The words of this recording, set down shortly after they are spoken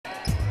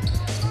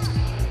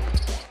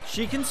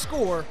She can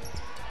score,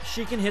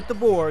 she can hit the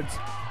boards,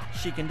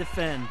 she can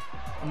defend.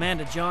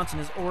 Amanda Johnson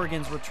is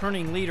Oregon's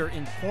returning leader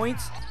in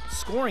points,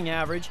 scoring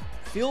average,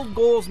 field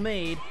goals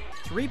made,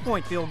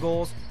 three-point field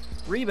goals,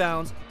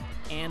 rebounds,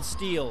 and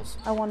steals.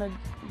 I want to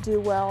do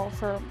well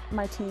for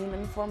my team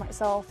and for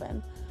myself,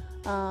 and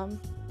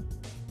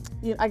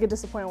I get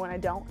disappointed when I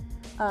don't.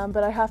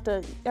 But I have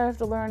to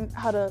learn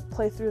how to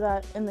play through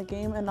that in the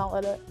game and not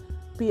let it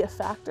be a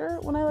factor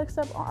when I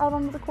step out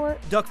onto the court.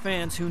 Duck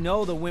fans who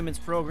know the women's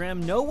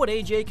program know what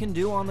AJ can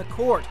do on the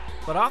court,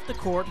 but off the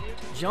court,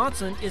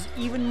 Johnson is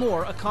even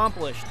more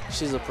accomplished.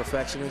 She's a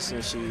perfectionist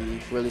and she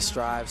really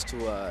strives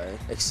to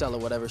excel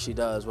at whatever she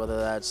does, whether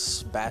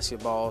that's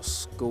basketball,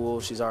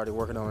 school. She's already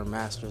working on her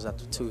master's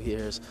after 2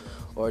 years,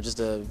 or just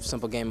a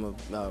simple game of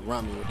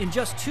rummy. In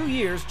just 2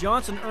 years,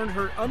 Johnson earned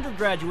her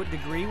undergraduate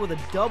degree with a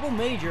double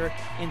major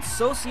in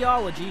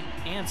sociology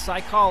and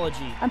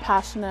psychology. I'm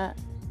passionate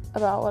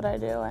about what I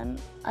do,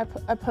 and I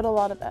put a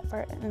lot of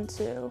effort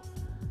into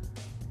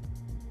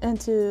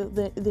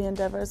the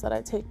endeavors that I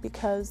take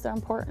because they're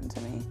important to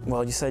me.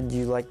 Well, you said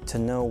you like to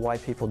know why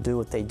people do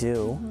what they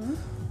do. Mm-hmm.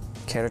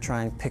 Care to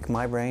try and pick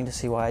my brain to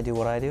see why I do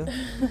what I do?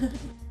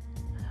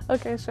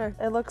 Okay, sure.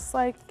 It looks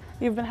like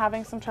you've been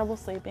having some trouble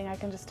sleeping. I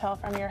can just tell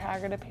from your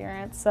haggard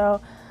appearance.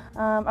 So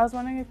I was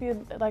wondering if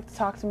you'd like to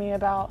talk to me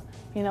about,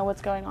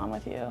 what's going on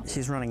with you.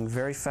 He's running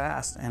very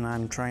fast, and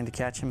I'm trying to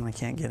catch him, and I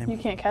can't get him. You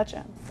can't catch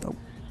him? Nope.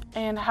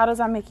 And how does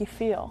that make you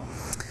feel?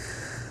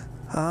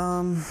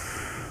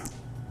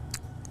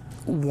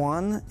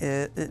 One,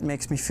 it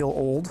makes me feel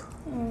old.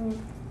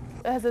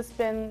 Has this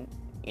been,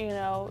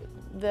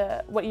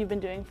 what you've been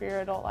doing for your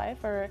adult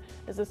life, or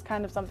is this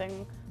kind of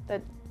something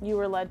that you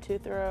were led to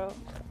through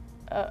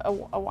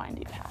a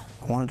windy path?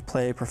 I wanted to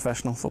play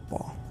professional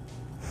football,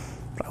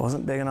 but I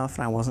wasn't big enough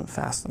and I wasn't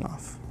fast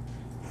enough.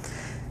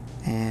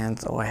 And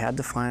so I had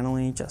to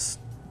finally just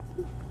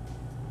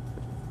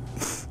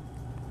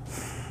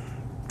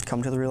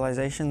come to the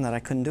realization that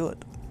I couldn't do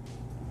it.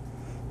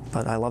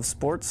 But I love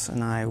sports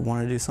and I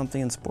want to do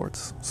something in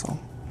sports, so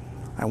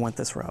I went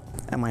this route.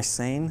 Am I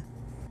sane?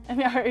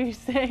 Are you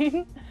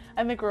sane?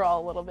 I think we're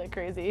all a little bit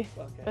crazy,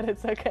 but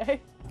it's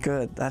okay.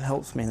 Good, that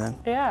helps me then.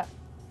 Yeah.